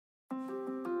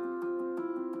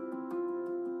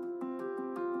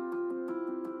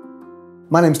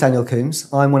My name's Daniel Coombes.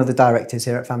 I'm one of the directors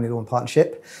here at Family Law and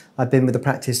Partnership. I've been with the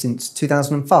practice since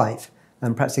 2005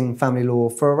 and practicing family law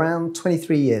for around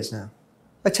 23 years now.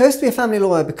 I chose to be a family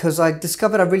lawyer because I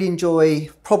discovered I really enjoy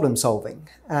problem solving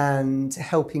and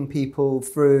helping people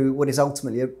through what is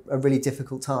ultimately a really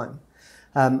difficult time.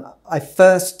 I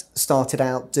first started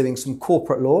out doing some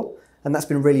corporate law, and that's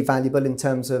been really valuable in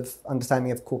terms of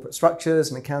understanding of corporate structures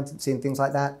and accountancy and things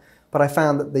like that. But I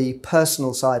found that the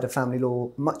personal side of family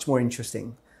law much more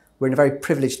interesting. We're in a very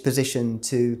privileged position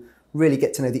to really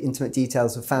get to know the intimate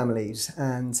details of families,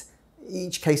 and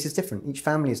each case is different, each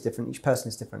family is different, each person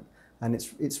is different, and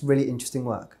it's really interesting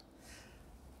work.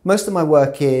 Most of my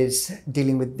work is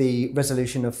dealing with the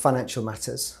resolution of financial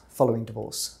matters following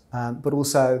divorce, but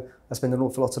also I spend an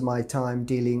awful lot of my time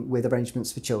dealing with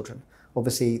arrangements for children.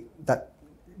 Obviously that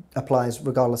applies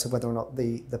regardless of whether or not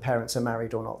the parents are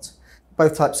married or not.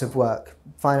 Both types of work,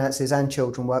 finances and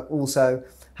children work, also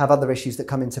have other issues that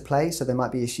come into play. So there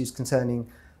might be issues concerning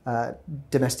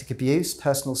domestic abuse,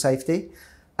 personal safety,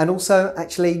 and also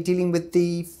actually dealing with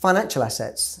the financial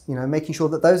assets, making sure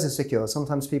that those are secure.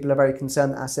 Sometimes people are very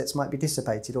concerned that assets might be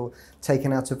dissipated or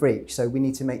taken out of reach. So we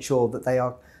need to make sure that they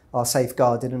are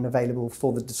safeguarded and available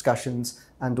for the discussions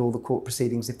and all the court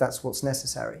proceedings if that's what's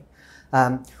necessary.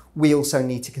 We also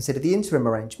need to consider the interim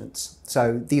arrangements.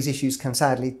 So these issues can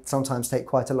sadly sometimes take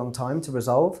quite a long time to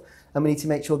resolve, and we need to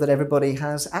make sure that everybody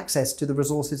has access to the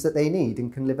resources that they need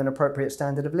and can live an appropriate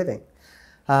standard of living.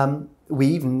 We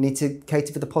even need to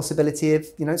cater for the possibility of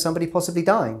somebody possibly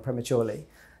dying prematurely.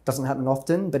 Doesn't happen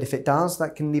often, but if it does,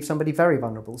 that can leave somebody very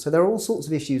vulnerable. So there are all sorts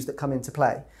of issues that come into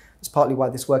play. It's partly why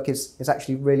this work is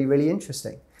actually really, really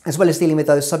interesting. As well as dealing with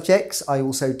those subjects, I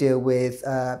also deal with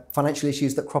financial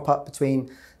issues that crop up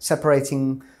between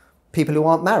separating people who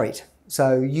aren't married.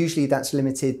 So usually that's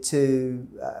limited to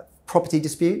property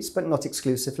disputes, but not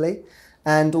exclusively.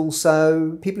 And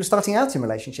also people who are starting out in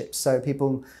relationships. So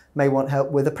people may want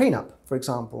help with a prenup, for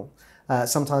example.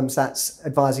 Sometimes that's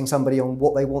advising somebody on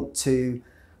what they want to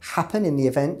happen in the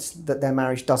event that their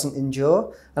marriage doesn't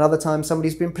endure. And other times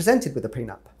somebody's been presented with a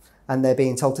prenup and they're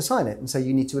being told to sign it. And so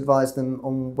you need to advise them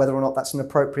on whether or not that's an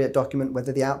appropriate document,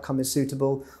 whether the outcome is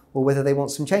suitable, or whether they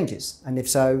want some changes. And if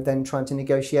so, then trying to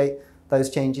negotiate those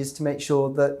changes to make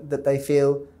sure that they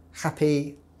feel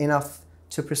happy enough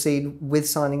to proceed with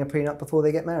signing a prenup before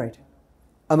they get married.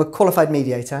 I'm a qualified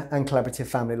mediator and collaborative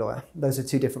family lawyer. Those are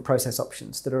two different process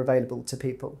options that are available to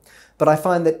people. But I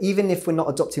find that even if we're not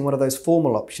adopting one of those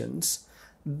formal options,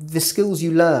 the skills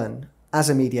you learn as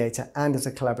a mediator and as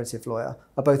a collaborative lawyer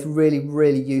are both really,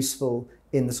 really useful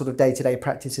in the sort of day-to-day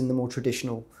practice in the more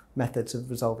traditional methods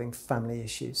of resolving family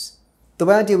issues. The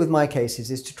way I deal with my cases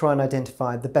is to try and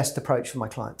identify the best approach for my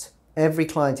client. Every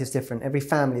client is different, every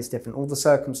family is different, all the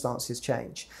circumstances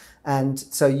change. And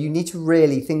so you need to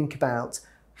really think about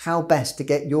how best to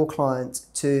get your client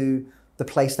to the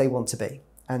place they want to be.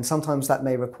 And sometimes that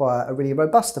may require a really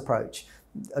robust approach,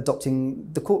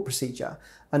 adopting the court procedure.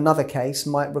 Another case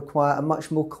might require a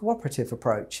much more cooperative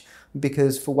approach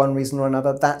because for one reason or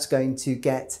another, that's going to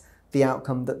get the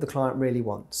outcome that the client really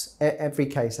wants. Every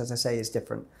case, as I say, is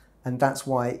different. And that's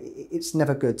why it's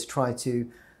never good to try to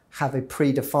have a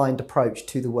predefined approach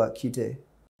to the work you do.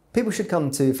 People should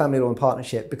come to Family Law and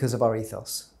Partnership because of our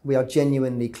ethos. We are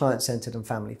genuinely client-centred and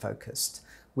family-focused.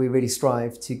 We really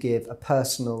strive to give a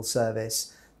personal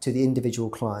service to the individual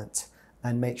client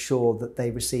and make sure that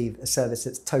they receive a service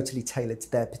that's totally tailored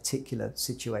to their particular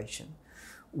situation.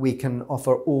 We can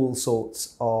offer all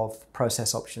sorts of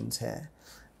process options here.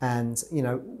 And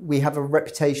we have a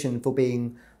reputation for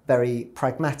being very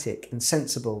pragmatic and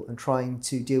sensible and trying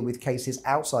to deal with cases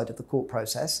outside of the court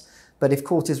process. But if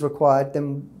court is required,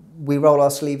 then we roll our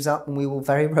sleeves up and we will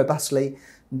very robustly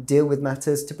deal with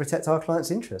matters to protect our clients'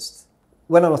 interests.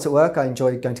 When I'm not at work, I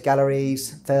enjoy going to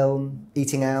galleries, film,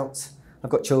 eating out. I've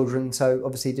got children, so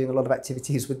obviously doing a lot of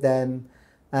activities with them.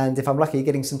 And if I'm lucky,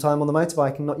 getting some time on the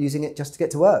motorbike and not using it just to get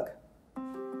to work.